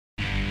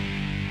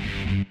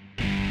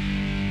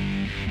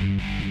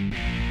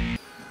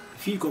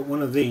If you've got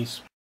one of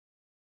these,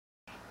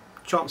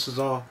 chances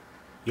are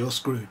you're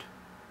screwed.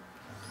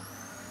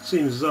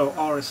 Seems as though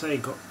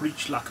RSA got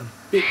breached like a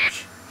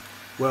bitch.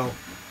 Well,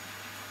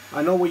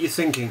 I know what you're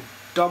thinking.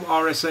 Dump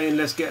RSA and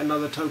let's get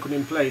another token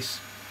in place.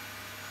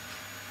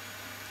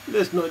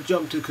 Let's not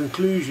jump to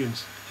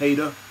conclusions,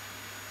 hater.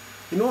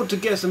 In order to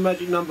guess a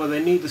magic number,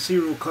 they need the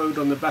serial code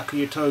on the back of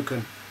your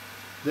token.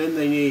 Then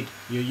they need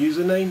your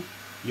username,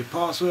 your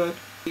password,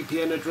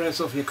 VPN address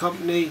of your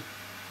company.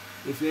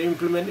 If they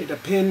implemented a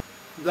PIN,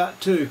 that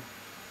too.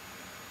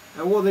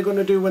 And what they're going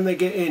to do when they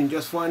get in,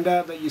 just find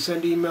out that you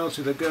send emails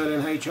to the girl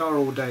in HR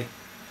all day.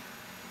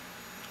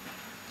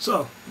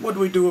 So, what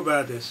do we do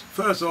about this?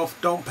 First off,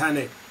 don't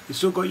panic. You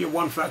still got your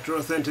one-factor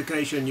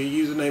authentication, your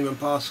username and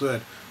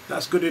password.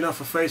 That's good enough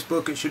for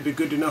Facebook, it should be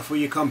good enough for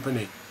your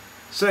company.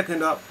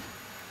 Second up,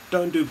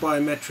 don't do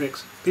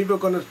biometrics. People are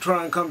going to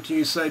try and come to you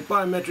and say,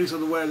 biometrics are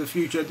the way of the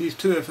future, these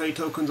 2FA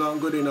tokens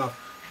aren't good enough.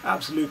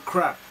 Absolute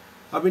crap.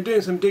 I've been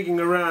doing some digging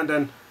around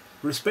and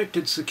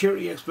respected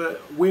security expert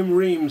Wim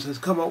Reams has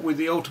come up with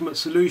the ultimate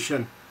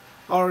solution.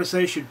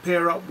 RSA should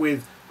pair up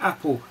with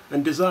Apple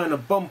and design a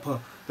bumper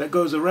that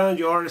goes around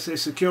your RSA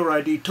Secure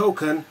ID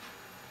token,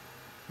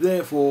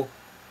 therefore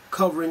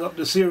covering up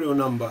the serial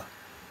number.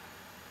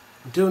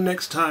 Until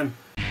next time.